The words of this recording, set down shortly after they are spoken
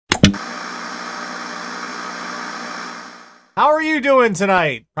How are you doing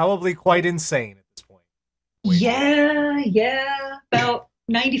tonight? Probably quite insane at this point. Yeah. About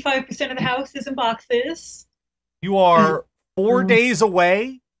 95% of the house is in boxes. You And are 4 um, days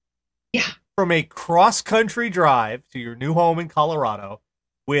away yeah, from a cross-country drive to your new home in Colorado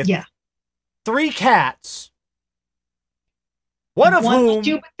with yeah. three cats, one of One,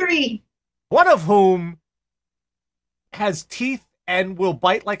 two, whom three. one of whom has teeth and will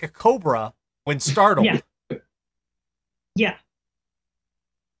bite like a cobra when Yeah, startled. yeah.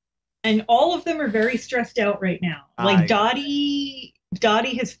 And all of them are very stressed out right now. Like I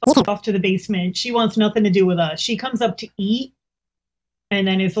Dottie has fucked off to the basement. She wants nothing to do with us. She comes up to eat and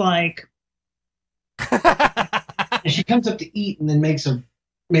then is like, And she comes up to eat and then makes a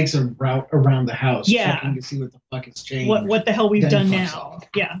route around the house, yeah, checking to see what the fuck has changed. what the hell we've Then done fucks now? off.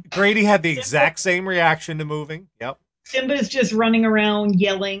 Yeah. Grady had the exact same reaction to moving. Yep. Simba's just running around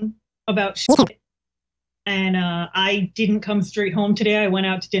yelling about shit. And I didn't come straight home today. I went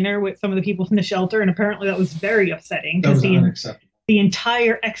out to dinner with some of the people from the shelter, and apparently that was very upsetting That because was unacceptable. the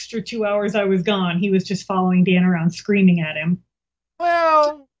entire extra 2 hours I was gone, he was just following Dan around, screaming at him.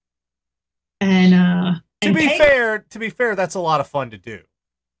 Well, And to be Peg, fair, that's a lot of fun to do.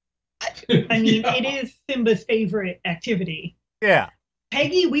 I mean, Yeah. it is Simba's favorite activity. Yeah.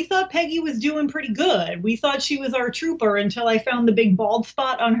 Peggy, we thought Peggy was doing pretty good. We thought she was our trooper until I found the big bald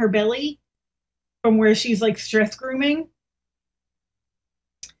spot on her belly from where she's like stress grooming.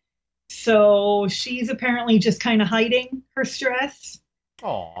 So she's apparently just kind of hiding her stress.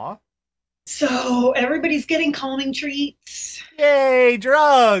 Aw. So everybody's getting calming treats. Yay,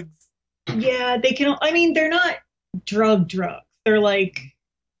 drugs. Yeah, they can. I mean, they're not drugs. They're like,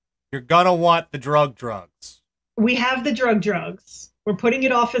 You're gonna want the drugs. we have the drugs. We're putting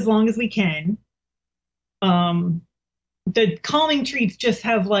it off as long as we can. The calming treats just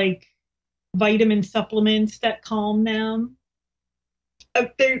have like vitamin supplements that calm them.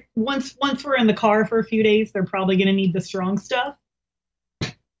 They're once we're in the car for a few days, they're probably going to need the strong stuff.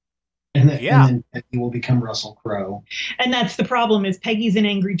 Yeah. And then Peggy will become Russell Crowe. And that's the problem is Peggy's an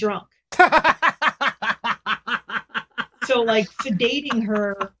angry drunk. So like sedating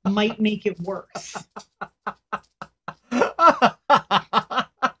her might make it worse.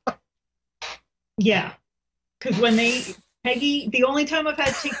 Yeah. Because the only time I've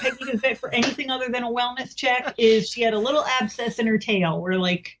had to take Peggy to the vet for anything other than a wellness check is she had a little abscess in her tail where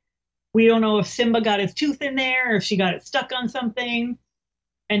like, we don't know if Simba got his tooth in there or if she got it stuck on something.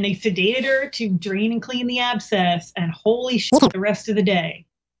 And they sedated her to drain and clean the abscess. And holy shit, the rest of the day.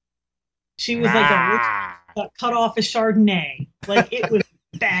 She was like a witch that cut off a Chardonnay. Like it was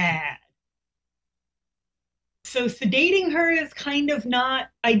bad. So sedating her is kind of not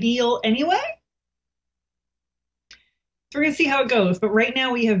ideal anyway. So we're going to see how it goes. But right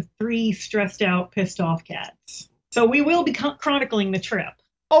now we have 3 stressed out, pissed off cats. So we will be chronicling the trip.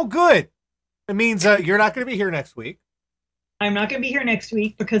 Oh, good. It means you're not going to be here next week. I'm not going to be here next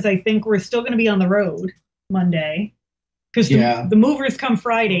week because I think we're still going to be on the road Monday. Because the movers come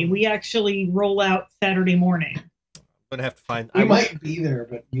Friday. We actually roll out Saturday morning. I'm going to have to find... I might be there,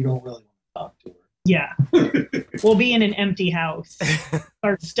 but you don't really want to talk to her. Yeah. We'll be in an empty house.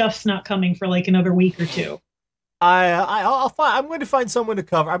 Our stuff's not coming for like another week or 2. I'm going to find someone to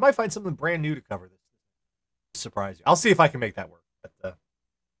cover. I might find something brand new to cover this. Surprise you. I'll see if I can make that work.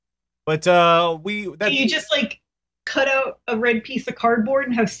 You just like cut out a red piece of cardboard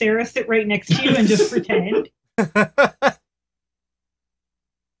and have Sarah sit right next to you and just pretend.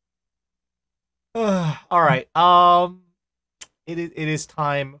 All right. It is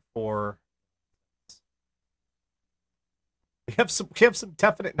time for. We have some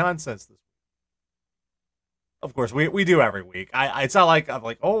definite nonsense this week. Of course, we do every week. It's not like I'm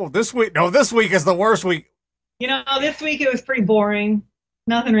like, oh, this week. No, this week is the worst week. You know, this week it was pretty boring.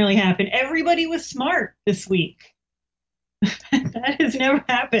 Nothing really happened. Everybody was smart this week. That has never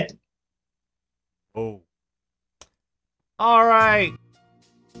happened. Oh. All right.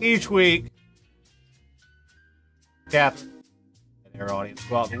 Each week, Catherine and our audience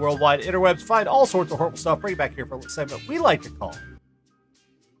go out in the worldwide interwebs, find all sorts of horrible stuff, bring it back here for a segment we like to call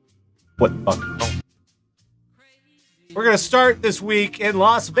What the Fuck. We're going to start this week in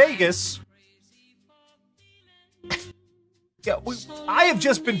Las Vegas. Yeah, I have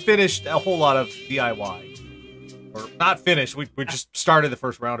just been finished a whole lot of DIY, or not finished. We just started the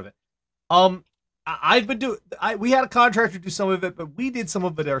first round of it. I've been doing. We had a contractor do some of it, but we did some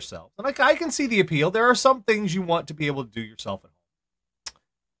of it ourselves, and I can see the appeal. There are some things you want to be able to do yourself at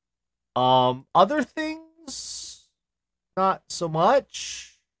home. Other things, not so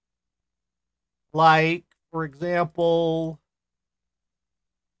much. Like, for example,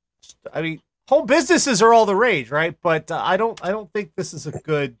 home businesses are all the rage, right? But I don't think this is a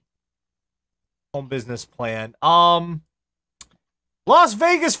good home business plan. Las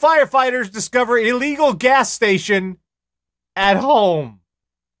Vegas firefighters discover illegal gas station at home.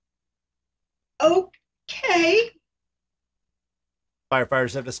 Okay.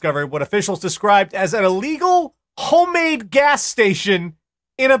 Firefighters have discovered what officials described as an illegal homemade gas station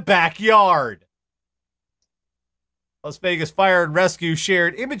in a backyard. Las Vegas Fire and Rescue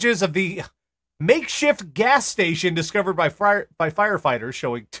shared images of the makeshift gas station discovered by firefighters,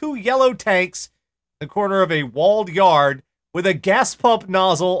 showing 2 yellow tanks in the corner of a walled yard with a gas pump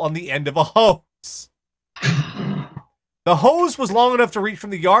nozzle on the end of a hose. The hose was long enough to reach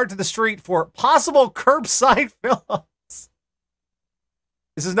from the yard to the street for possible curbside fill-ups.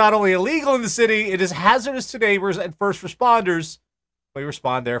 This is not only illegal in the city, it is hazardous to neighbors and first responders. We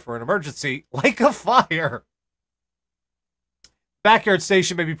respond there for an emergency, like a fire. Backyard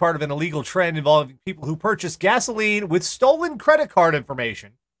station may be part of an illegal trend involving people who purchase gasoline with stolen credit card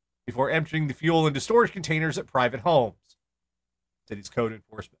information before emptying the fuel into storage containers at private homes. The city's code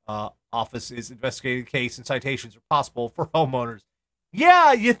enforcement office is investigating the case, and citations are possible for homeowners.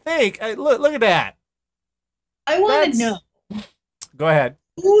 Yeah, you think. Look at that. I want to know. Go ahead.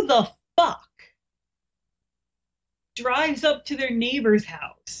 Who the fuck drives up to their neighbor's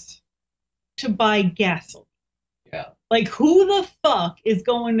house to buy gasoline? Yeah. Like, who the fuck is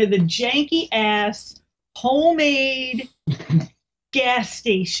going to the janky ass homemade gas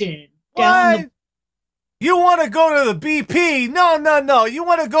station down the... You want to go to the BP? No. You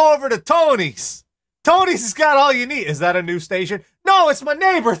want to go over to Tony's. Tony's has got all you need. Is that a new station? No, it's my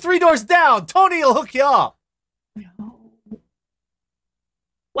neighbor 3 doors down. Tony will hook you up. No.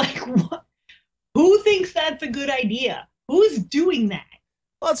 Like, what? Who thinks that's a good idea? Who's doing that?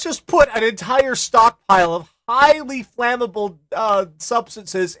 Let's just put an entire stockpile of highly flammable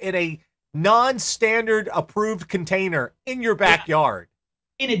substances in a non-standard approved container in your backyard.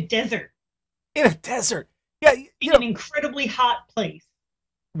 In a desert. In a desert. Yeah, in an incredibly hot place.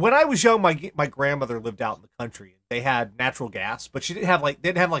 When I was young, my grandmother lived out in the country. They had natural gas, but she didn't have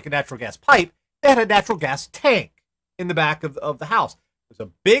like a natural gas pipe. They had a natural gas tank in the back of the house. It was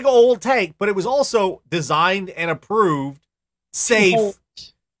a big old tank, but it was also designed and approved, safe.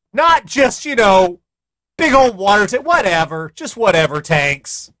 Not just, big old water tank, whatever, just whatever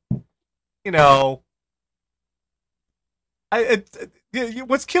tanks.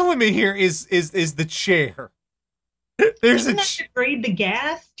 What's killing me here is the chair. Doesn't that degrade the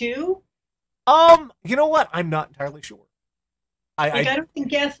gas too? You know what? I'm not entirely sure. I don't think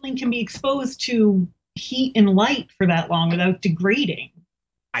gasoline can be exposed to heat and light for that long without degrading.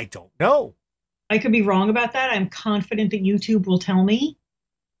 I don't know. I could be wrong about that. I'm confident that YouTube will tell me.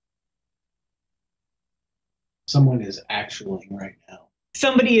 Someone is actually right now.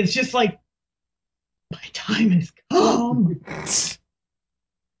 Somebody is just like, my time has come.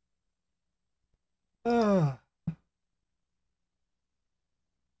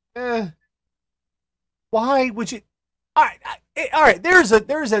 Why would you? All right. There's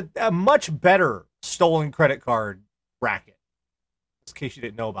a much better stolen credit card racket. In case you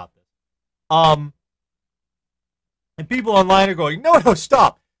didn't know about this. And people online are going, no,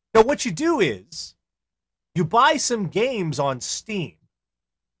 stop. No, what you do is you buy some games on Steam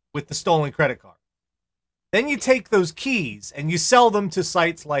with the stolen credit card. Then you take those keys and you sell them to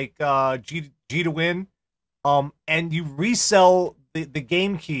sites like G to Win, and you resell the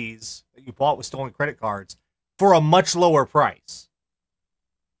game keys that you bought with stolen credit cards for a much lower price.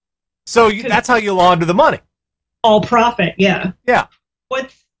 So that's how you launder the money. All profit, yeah. Yeah.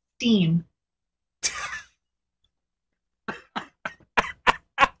 What's Steam?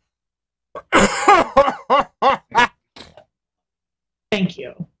 Thank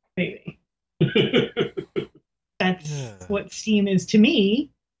you, baby. That's what Steam is to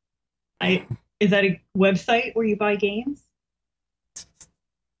me. Is that a website where you buy games?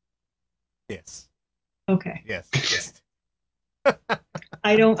 Yes. Okay. Yes.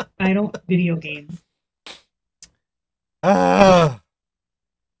 I don't video games. Uh,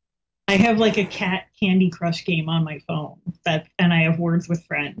 I have like a cat Candy Crush game on my phone. And I have Words with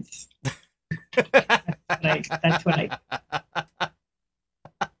Friends. That's what I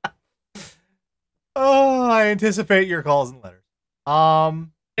Oh, I anticipate your calls and letters.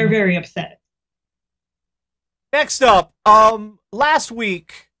 They're very upset. Next up, last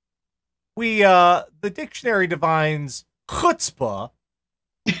week the dictionary defines chutzpah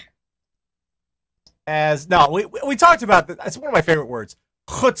as we talked about that. It's one of my favorite words,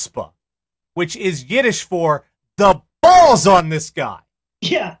 chutzpah, which is Yiddish for the balls on this guy.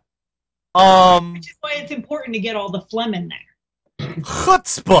 Yeah. Which is why it's important to get all the phlegm in there.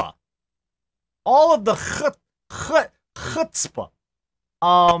 Chutzpah. all of the chutzpah.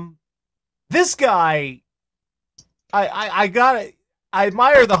 This guy, I gotta, I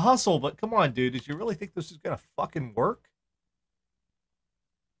admire the hustle, but come on, dude, did you really think this is gonna fucking work?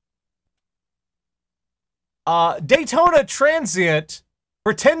 Daytona transient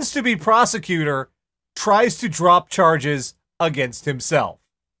pretends to be prosecutor, tries to drop charges against himself.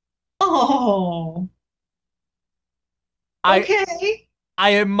 Oh. Okay.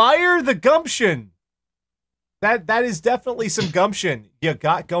 I admire the gumption. That is definitely some gumption you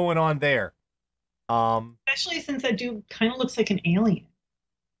got going on there. Especially since that dude kind of looks like an alien.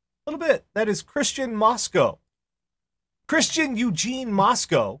 A little bit. That is Christian Moscow. Christian Eugene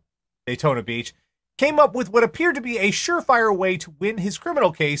Moscow, Daytona Beach, came up with what appeared to be a surefire way to win his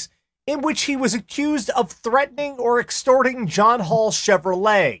criminal case, in which he was accused of threatening or extorting John Hall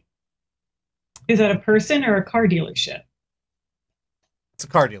Chevrolet. Is that a person or a car dealership? It's a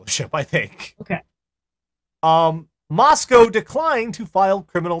car dealership, I think. Okay. Moscow declined to file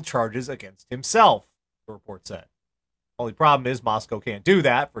criminal charges against himself, the report said. Only problem is Moscow can't do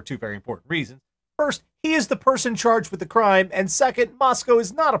that for two very important reasons. First, he is the person charged with the crime, and second, Moscow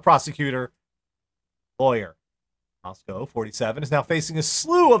is not a prosecutor. Lawyer. Moscow, 47, is now facing a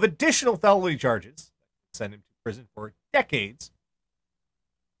slew of additional felony charges that send him to prison for decades,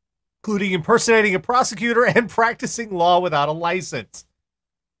 including impersonating a prosecutor and practicing law without a license.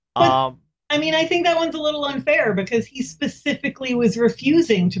 But, I mean, I think that one's a little unfair because he specifically was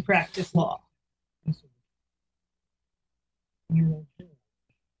refusing to practice law.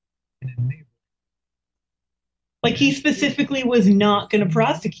 Like, he specifically was not going to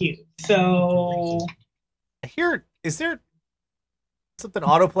prosecute. So, here, is there something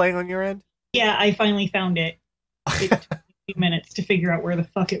auto-playing on your end? Yeah, I finally found it. It took me a few minutes to figure out where the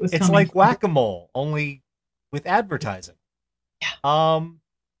fuck it was coming It's like from. whack-a-mole, only with advertising. Yeah.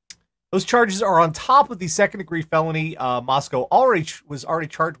 Those charges are on top of the second-degree felony Moscow was already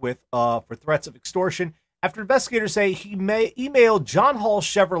charged with for threats of extortion after investigators say he emailed John Hall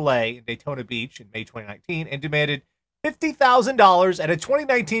Chevrolet in Daytona Beach in May 2019 and demanded $50,000 and a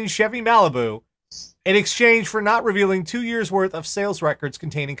 2019 Chevy Malibu in exchange for not revealing 2 years' worth of sales records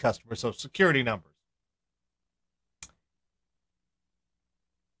containing customer social security numbers.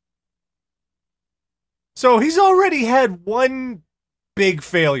 So he's already had one big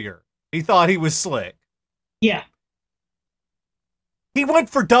failure. He thought he was slick. Yeah. He went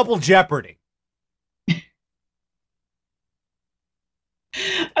for double jeopardy.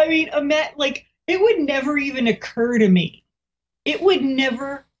 I mean, like, it would never even occur to me. It would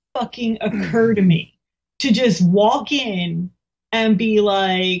never fucking occur to me to just walk in and be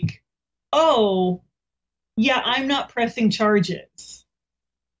like, oh, yeah, I'm not pressing charges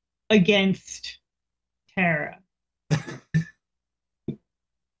against Tara.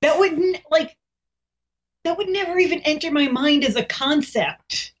 That would never even enter my mind as a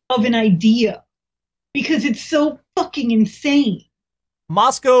concept of an idea because it's so fucking insane.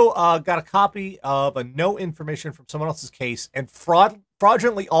 Moscow got a copy of a no information from someone else's case and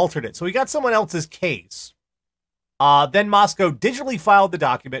fraudulently altered it. So he got someone else's case. Then Moscow digitally filed the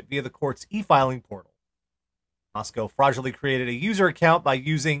document via the court's e-filing portal. Moscow fraudulently created a user account by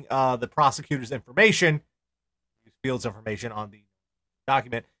using the prosecutor's information, Field's information on the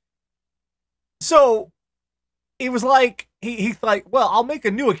document. So it was like, he's like, well, I'll make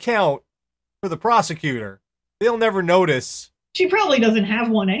a new account for the prosecutor. They'll never notice. She probably doesn't have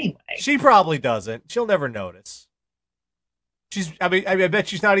one anyway. She probably doesn't. She'll never notice. I bet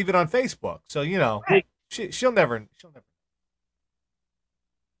she's not even on Facebook. So, you know, right. she'll never.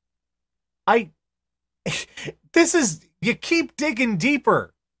 You keep digging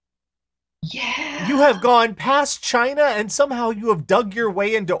deeper. Yeah. You have gone past China and somehow you have dug your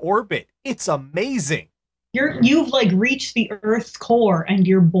way into orbit. It's amazing. You've like reached the Earth's core and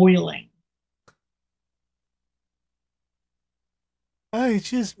you're boiling. It's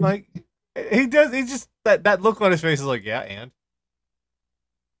just like he just that look on his face is like, yeah, and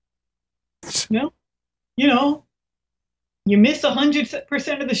no, you know, you miss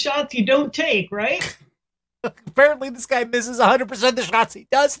 100% of the shots you don't take, right? Apparently, this guy misses 100% of the shots he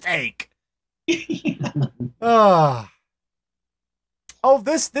does take. Oh,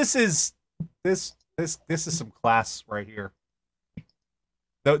 this is some class right here.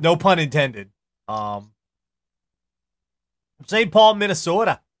 No pun intended. St. Paul,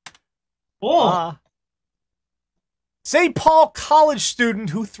 Minnesota. St. Paul college student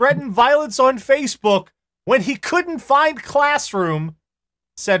who threatened violence on Facebook when he couldn't find classroom,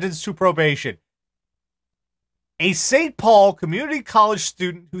 sentenced to probation. A St. Paul community college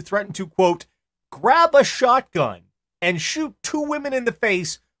student who threatened to, quote, grab a shotgun and shoot two women in the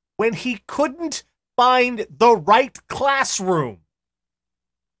face when he couldn't find the right classroom.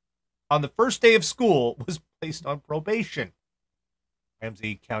 On the first day of school, was placed on probation.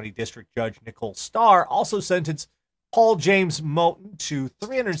 Ramsey County District Judge Nicole Starr also sentenced Paul James Moten to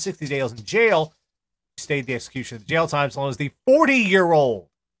 360 days in jail. He stayed the execution of the jail time as long as the 40-year-old.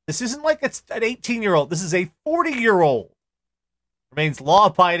 This isn't like it's an 18-year-old. This is a 40-year-old. Remains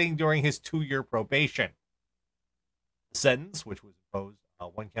law-abiding during his 2-year probation. The sentence, which was imposed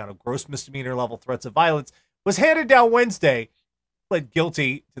one count of gross misdemeanor level threats of violence, was handed down Wednesday. Pled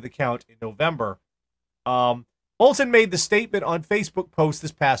guilty to the count in November. Moulton made the statement on Facebook post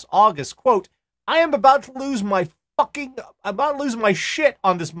this past August, quote, "I am about to lose my shit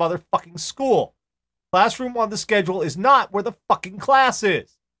on this motherfucking school. Classroom on the schedule is not where the fucking class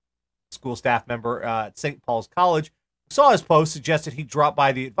is." School staff member at St. Paul's College who saw his post suggested he drop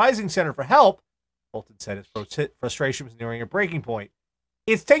by the advising center for help. Moulton said his frustration was nearing a breaking point.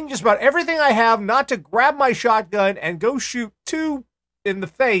 "It's taking just about everything I have not to grab my shotgun and go shoot 2 in the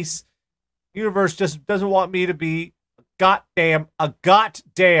face. The universe just doesn't want me to be a goddamn. Not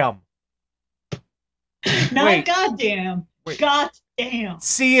Wait. goddamn. Wait. Goddamn.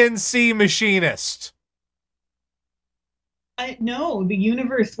 CNC machinist." No, the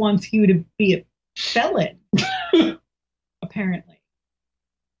universe wants you to be a felon. Apparently.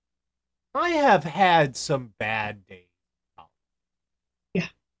 I have had some bad days. Yeah.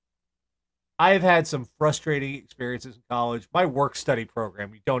 I have had some frustrating experiences in college. My work-study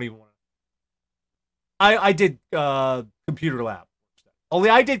program, you don't even want to. I did computer lab work study. Only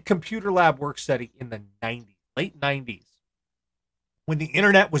I did computer lab work study in the 90s, late 90s, when the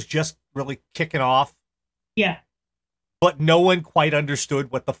internet was just really kicking off. Yeah. But no one quite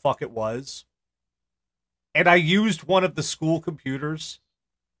understood what the fuck it was. And I used one of the school computers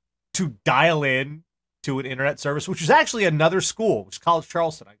to dial in to an internet service, which was actually another school, which is College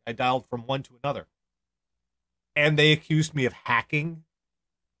Charleston. I dialed from one to another. And they accused me of hacking.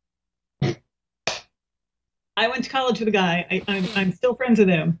 I went to college with a guy. I'm still friends with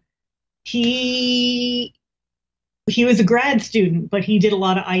him. He was a grad student, but he did a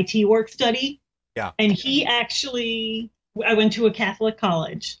lot of IT work study. Yeah. And he actually, I went to a Catholic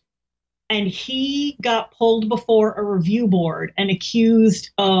college, and he got pulled before a review board and accused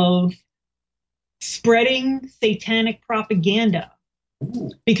of spreading satanic propaganda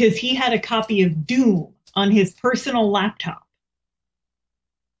because he had a copy of Doom on his personal laptop.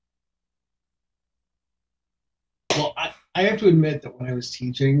 Well, I have to admit that when I was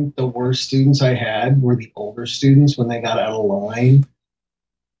teaching, the worst students I had were the older students when they got out of line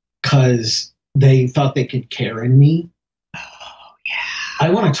because they thought they could Karen me. Oh, yeah. I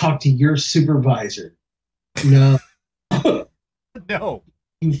want to talk to your supervisor. No. No.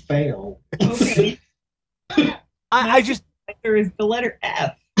 You fail. Okay. I just... There is the letter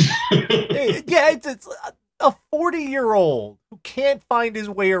F. Yeah, it's a 40-year-old who can't find his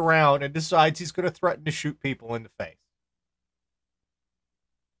way around and decides he's going to threaten to shoot people in the face.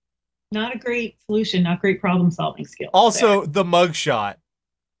 Not a great solution, not great problem-solving skill. Also, the mugshot.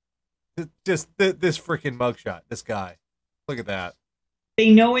 Just this freaking mugshot. This guy. Look at that. They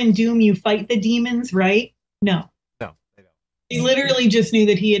know in Doom you fight the demons, right? No. No, they don't. He literally just knew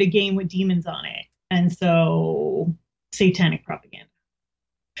that he had a game with demons on it. And so, satanic propaganda.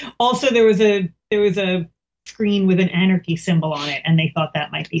 Also, there was a screen with an anarchy symbol on it, and they thought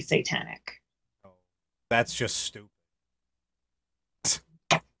that might be satanic. Oh, that's just stupid.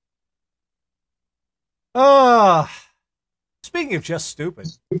 Speaking of just stupid,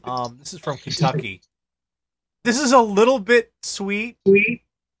 this is from Kentucky. This is a little bit sweet.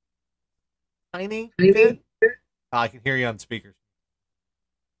 Tiny bit. Oh, I can hear you on speakers.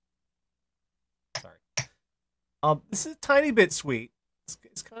 Sorry. This is a tiny bit sweet.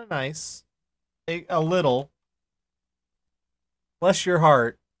 It's kind of nice. A little. Bless your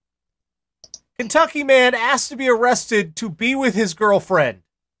heart. Kentucky man asked to be arrested to be with his girlfriend.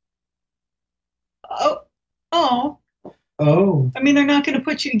 Oh. Oh. I mean, they're not going to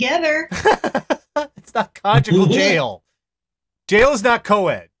put you together. It's not conjugal jail. Jail is not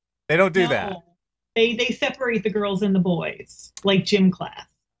co-ed. They don't do that. They separate the girls and the boys, like gym class.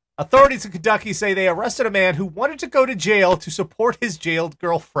 Authorities in Kentucky say they arrested a man who wanted to go to jail to support his jailed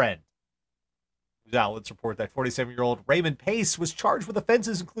girlfriend. News outlets report that 47-year-old Raymond Pace was charged with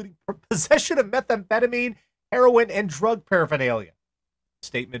offenses including possession of methamphetamine, heroin, and drug paraphernalia. A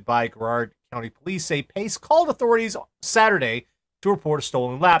statement by Garrard County Police say Pace called authorities Saturday to report a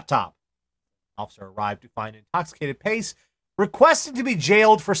stolen laptop. An officer arrived to find intoxicated Pace requesting to be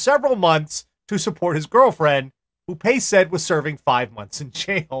jailed for several months to support his girlfriend, who Pace said was serving 5 months in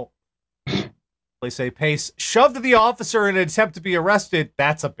jail. They say Pace shoved the officer in an attempt to be arrested.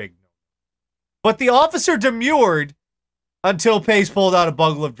 That's a big no. But the officer demurred until Pace pulled out a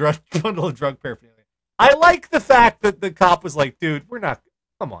bundle of drug paraphernalia. I like the fact that the cop was like, dude, we're not.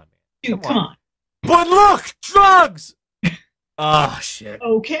 Come on, man. Dude, come on. But look, drugs! Oh, shit.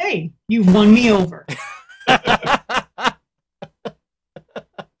 Okay, you've won me over.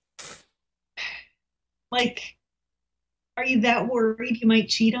 Like, are you that worried you might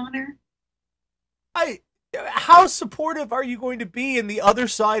cheat on her? How supportive are you going to be in the other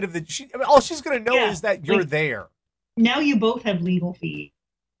side of the... all she's going to know is that you're there. Now you both have legal fees.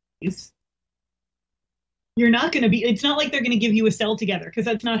 You're not going to be... It's not like they're going to give you a cell together, because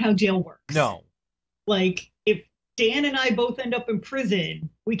that's not how jail works. No. Like, if Dan and I both end up in prison,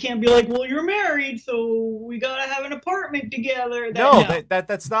 we can't be like, well, you're married, so we got to have an apartment together.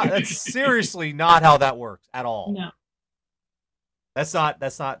 That's seriously not how that works at all. No. That's not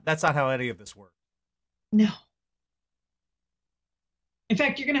how any of this works. No. In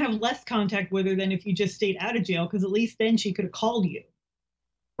fact, you're going to have less contact with her than if you just stayed out of jail, because at least then she could have called you.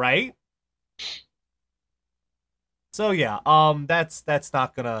 Right? So yeah, that's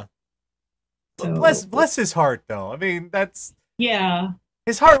not gonna. So, bless his heart, though. I mean,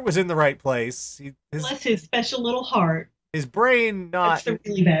 his heart was in the right place. Bless his special little heart. His brain not. That's the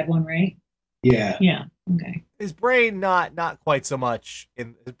really bad one, right? Yeah. Yeah. Okay. His brain not quite so much.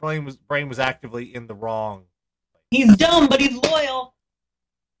 His brain was actively in the wrong. He's dumb, but he's loyal.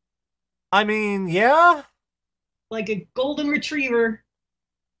 I mean, yeah. Like a golden retriever.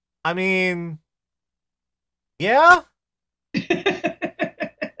 I mean, yeah.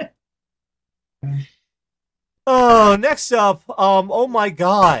 Oh, next up, oh my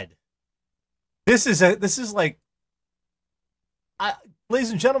God, this is like,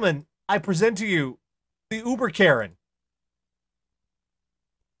 ladies and gentlemen, I present to you the Uber Karen.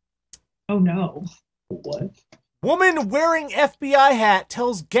 Oh no! What? Woman wearing FBI hat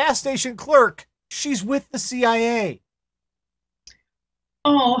tells gas station clerk she's with the CIA.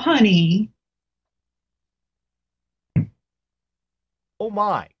 Oh, honey. Oh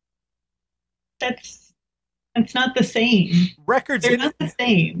my. That's not the same. They're not the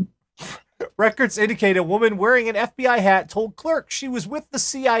same. Records indicate a woman wearing an FBI hat told clerk she was with the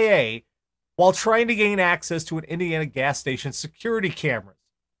CIA while trying to gain access to an Indiana gas station security cameras.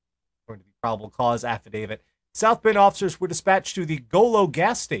 According to the probable cause affidavit, South Bend officers were dispatched to the Golo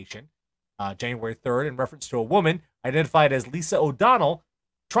gas station January 3rd in reference to a woman identified as Lisa O'Donnell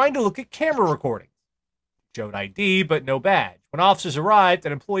trying to look at camera recordings. Showed ID, but no badge. When officers arrived,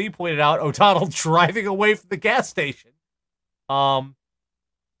 an employee pointed out O'Donnell driving away from the gas station.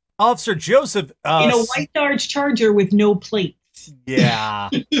 Officer Joseph... in a white Dodge Charger with no plates. Yeah.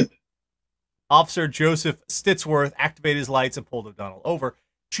 Officer Joseph Stitsworth activated his lights and pulled O'Donnell over.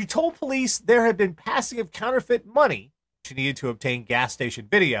 She told police there had been passing of counterfeit money she needed to obtain gas station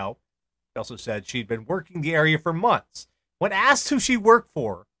video. She also said she'd been working the area for months. When asked who she worked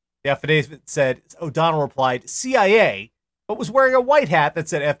for, the affidavit said O'Donnell replied CIA, but was wearing a white hat that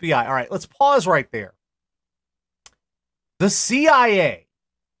said FBI. All right, let's pause right there. The CIA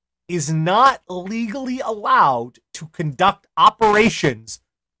is not legally allowed to conduct operations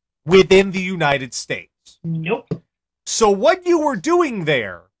within the United States. Nope. So what you were doing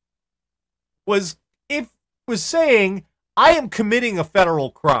there was saying, I am committing a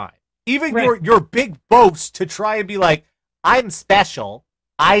federal crime. Even right. your big boast to try and be like, I'm special.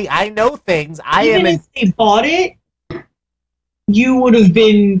 I know things. Even if they bought it, you would have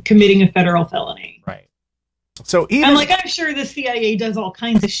been committing a federal felony. Right. So I'm sure the CIA does all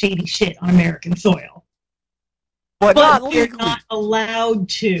kinds of shady shit on American soil. But they're not allowed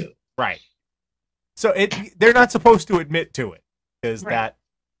to. Right. So they're not supposed to admit to it. Because right.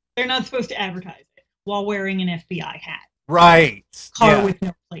 They're not supposed to advertise it while wearing an FBI hat. Right. Car with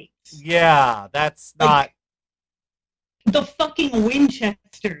no plates. Yeah, that's not... The fucking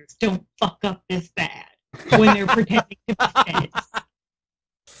Winchesters don't fuck up this bad when they're pretending to be feds.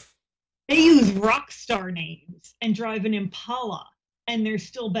 They use rock star names and drive an Impala, and they're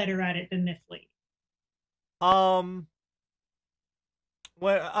still better at it than this lady. When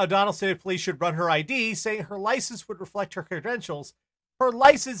O'Donnell said police should run her ID, saying her license would reflect her credentials, her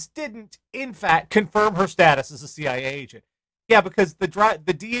license didn't, in fact, confirm her status as a CIA agent. Yeah, because the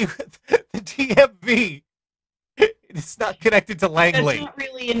DMV, it's not connected to Langley. That's not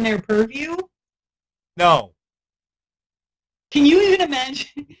really in their purview? No. Can you even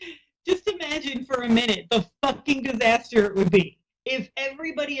imagine? Just imagine for a minute the fucking disaster it would be if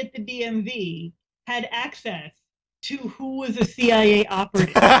everybody at the DMV had access to who was a CIA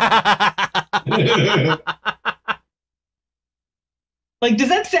operative. Like, does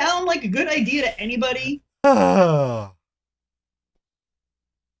that sound like a good idea to anybody? Oh,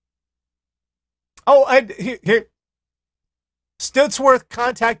 and here. Stootsworth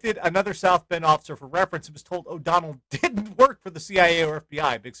contacted another South Bend officer for reference and was told O'Donnell didn't work for the CIA or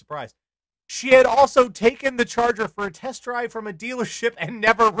FBI. Big surprise. She had also taken the Charger for a test drive from a dealership and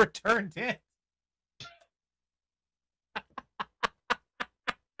never returned it.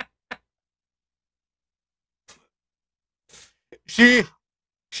 She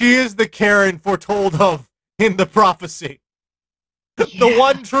is the Karen foretold of in the prophecy. Yeah. The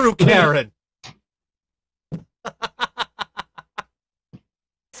one true Karen.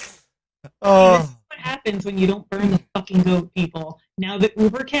 This is what happens when you don't burn the fucking goat, people. Now the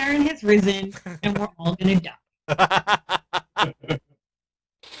Uber Karen has risen, and we're all gonna die.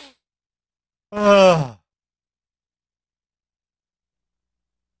 All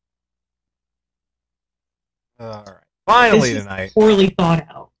right. Finally this tonight. Is poorly thought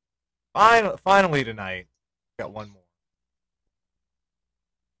out. Finally tonight. Got one more.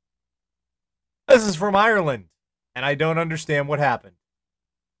 This is from Ireland, and I don't understand what happened.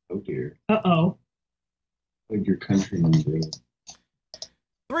 Oh dear. Uh-oh. Like your countrymen do.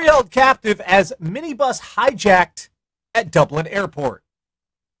 3 held captive as minibus hijacked at Dublin Airport.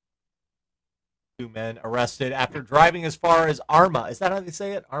 2 men arrested after driving as far as Armagh. Is that how they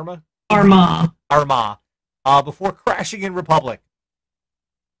say it? Armagh? Armagh. Armagh. Before crashing in Republic.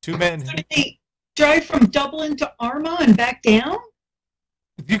 2 men. So did they drive from Dublin to Armagh and back down?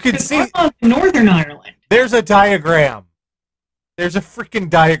 You can see Northern Ireland. There's a diagram. There's a freaking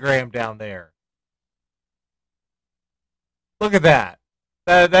diagram down there. Look at that.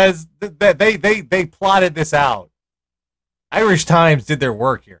 They plotted this out. Irish Times did their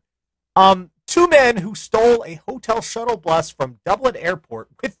work here. 2 men who stole a hotel shuttle bus from Dublin Airport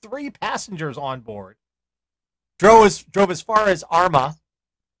with 3 passengers on board drove as far as Armagh.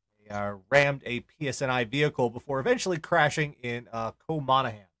 They rammed a PSNI vehicle before eventually crashing in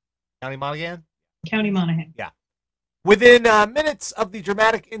Monaghan. County Monaghan? County Monaghan. Yeah. Within minutes of the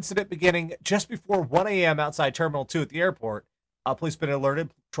dramatic incident beginning just before 1 a.m. outside Terminal 2 at the airport, police have been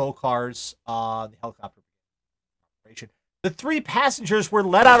alerted, patrol cars, the helicopter operation. The 3 passengers were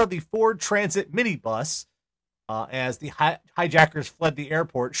let out of the Ford Transit minibus as the hijackers fled the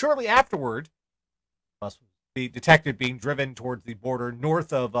airport. Shortly afterward, the bus was detected being driven towards the border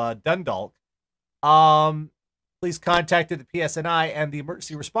north of Dundalk. Police contacted the PSNI, and the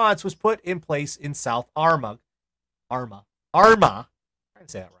emergency response was put in place in South Armagh. Armagh. I'm trying to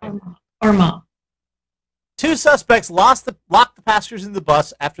say that right. Armagh. 2 suspects locked the passengers in the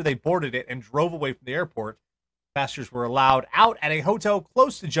bus after they boarded it and drove away from the airport. Passengers were allowed out at a hotel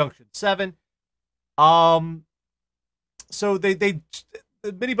close to Junction 7. So the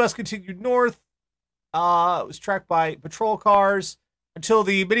minibus continued north. It was tracked by patrol cars until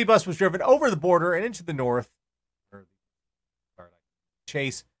the minibus was driven over the border and into the north.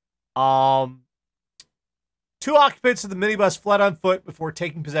 Chase. 2 occupants of the minibus fled on foot before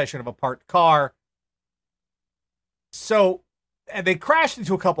taking possession of a parked car. So, and they crashed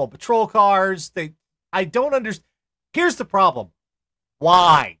into a couple of patrol cars. I don't understand. Here's the problem.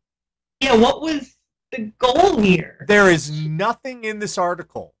 Why? Yeah, what was the goal here? There is nothing in this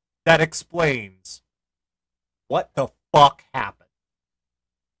article that explains what the fuck happened.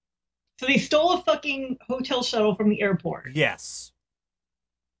 So they stole a fucking hotel shuttle from the airport. Yes.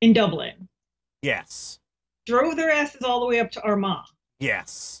 In Dublin. Yes. Drove their asses all the way up to Armagh.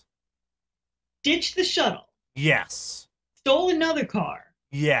 Yes. Ditched the shuttle. Yes. Stole another car.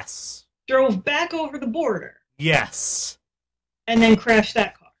 Yes. Drove back over the border. Yes. And then crashed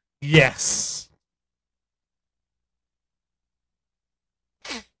that car. Yes.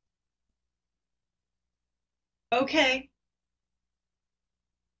 Okay.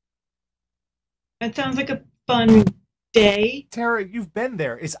 That sounds like a fun day. Tara, you've been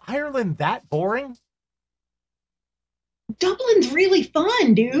there. Is Ireland that boring? Dublin's really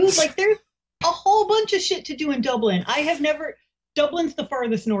fun, dude. Like, there's a whole bunch of shit to do in Dublin. Dublin's the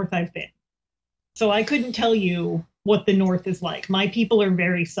farthest north I've been. So I couldn't tell you what the north is like. My people are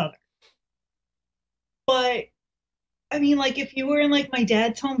very southern. But, I mean, like, if you were in, like, my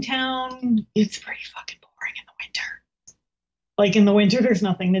dad's hometown, it's pretty fucking boring in the winter. Like, in the winter, there's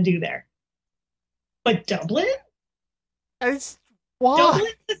nothing to do there. But Dublin? Why?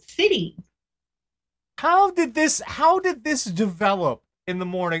 Dublin's a city. How did this develop in the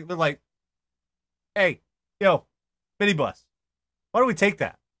morning? They're like, hey, yo, minibus. Why don't we take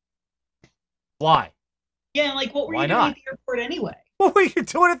that? Why? Yeah, like, what were you doing at the airport anyway? What were you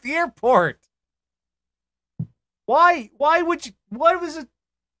doing at the airport? Why would you, what was it?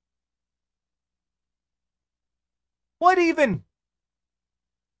 What even?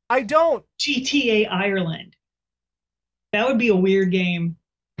 I don't. GTA Ireland. That would be a weird game.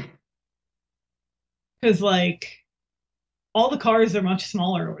 Because, like, all the cars are much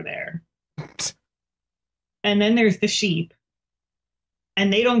smaller over there. And then there's the sheep.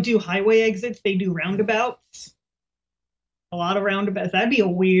 And they don't do highway exits, they do roundabouts. A lot of roundabouts. That'd be a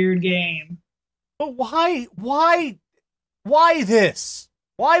weird game. But why this?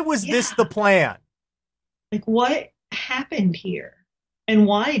 Why was this the plan? Like, what happened here? And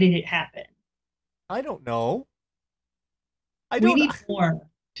why did it happen? I don't know. We need more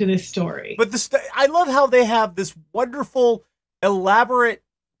to this story. But I love how they have this wonderful, elaborate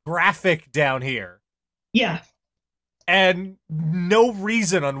graphic down here. Yeah. And no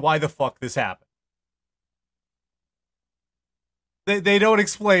reason on why the fuck this happened. They don't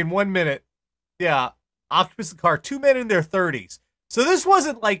explain 1 minute. Yeah. Occupants of the car, 2 men in their 30s. So this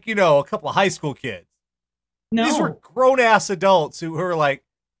wasn't like, you know, a couple of high school kids. No. These were grown-ass adults who were like,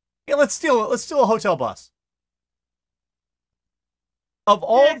 yeah, let's steal a hotel bus. Of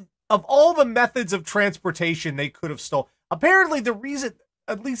all the methods of transportation they could have stolen, apparently the reason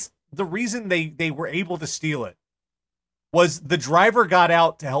they were able to steal it was the driver got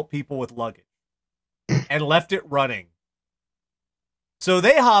out to help people with luggage and left it running. So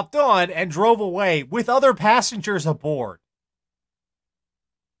they hopped on and drove away with other passengers aboard.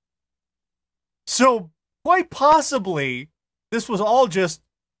 So quite possibly this was all just,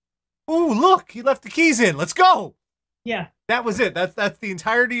 ooh, look, he left the keys in. Let's go. Yeah. That was it. That's the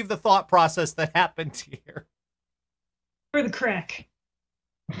entirety of the thought process that happened here. For the crack.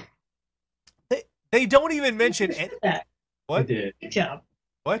 They don't even mention that. What? I did. Good job.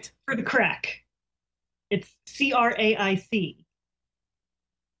 What? For the crack. It's CRAIC.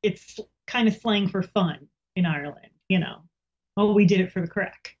 It's kind of slang for fun in Ireland, you know. Oh, we did it for the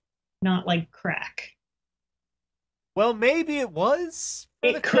crack. Not like crack. Well, maybe it was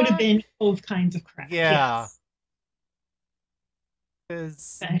for it the could crack. have been both kinds of crack. Yeah.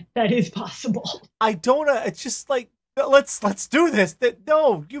 Yes. That is possible. I don't know. It's just like, let's do this.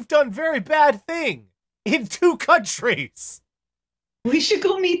 No, you've done very bad thing in 2 countries. We should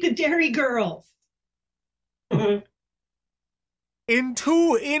go meet the Dairy Girls. In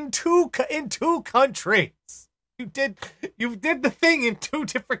two countries. You did the thing in 2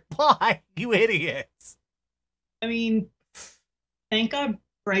 different plots, you idiots. I mean, thank God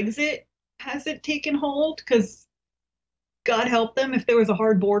Brexit hasn't taken hold, because God help them if there was a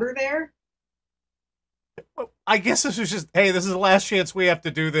hard border there. I guess this was just, hey, this is the last chance we have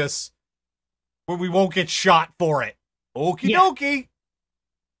to do this where we won't get shot for it. Okie dokie.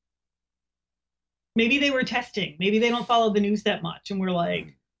 Maybe they were testing. Maybe they don't follow the news that much. And we're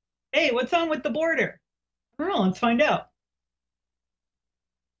like, hey, what's on with the border? I don't know. Let's find out.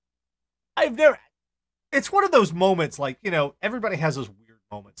 It's one of those moments, like, you know, everybody has those weird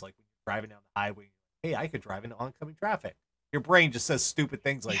moments, like when you're driving down the highway. Hey, I could drive into oncoming traffic. Your brain just says stupid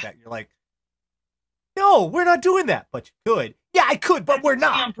things like that. You're like, no, we're not doing that. But you could. Yeah, I could, but we're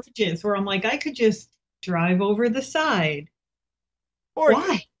not. On bridges where I'm like, I could just drive over the side. Or,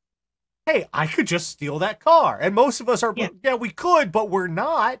 why? Hey, I could just steal that car. And most of us are, yeah, we could, but we're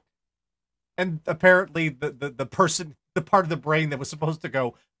not. And apparently the part of the brain that was supposed to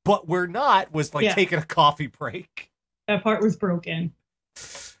go, but we're not, was like taking a coffee break. That part was broken.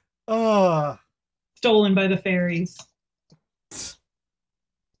 Stolen by the fairies.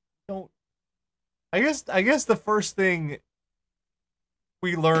 I guess the first thing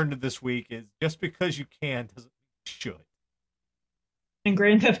we learned this week is just because you can doesn't mean you should. And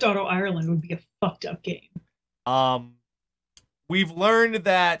Grand Theft Auto Ireland would be a fucked up game. We've learned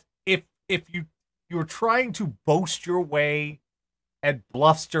that if you're trying to boast your way and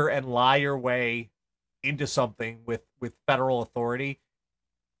bluster and lie your way into something with federal authority,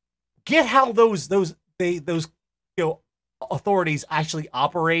 get how those authorities actually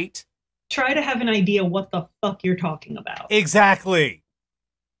operate. Try to have an idea what the fuck you're talking about. Exactly.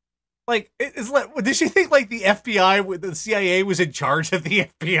 Like, did she think like the FBI with the CIA was in charge of the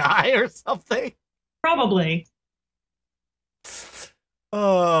FBI or something? Probably.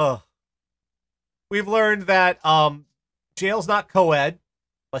 We've learned that jail's not co-ed,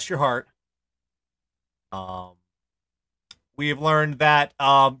 bless your heart. We have learned that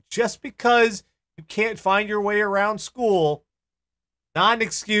just because you can't find your way around school, not an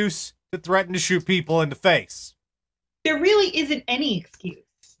excuse to threaten to shoot people in the face. There really isn't any excuse.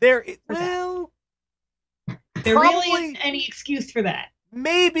 There really isn't any excuse for that.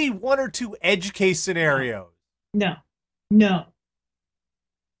 Maybe 1 or 2 edge case scenarios. No. There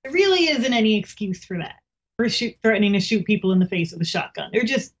really isn't any excuse for that. For threatening to shoot people in the face with a shotgun. There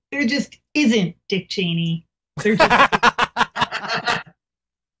just isn't, Dick Cheney. There just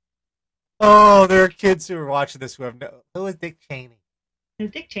Oh, there are kids who are watching this who have no. Who is Dick Cheney?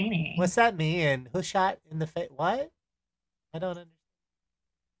 Who's Dick Cheney? What's that mean? Who shot in the face? What? I don't understand.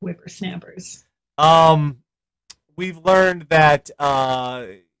 Whippersnappers. We've learned that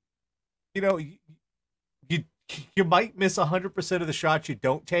you might miss 100% of the shots you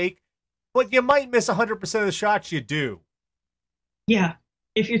don't take, but you might miss 100% of the shots you do. Yeah,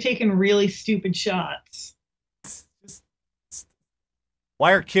 if you're taking really stupid shots.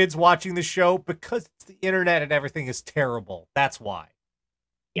 Why are kids watching the show? Because it's the internet and everything is terrible. That's why.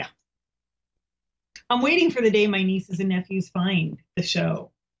 Yeah. I'm waiting for the day my nieces and nephews find the show.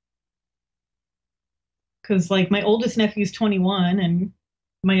 Because, like, my oldest nephew's 21, and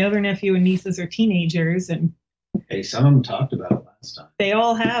my other nephew and nieces are teenagers, and Hey, some of them talked about it last time. they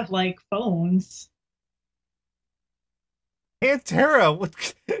all have, like, phones. Aunt Tara,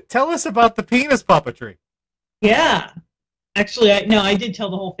 tell us about the penis puppetry. Yeah. Actually, I did tell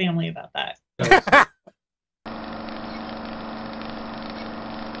the whole family about that.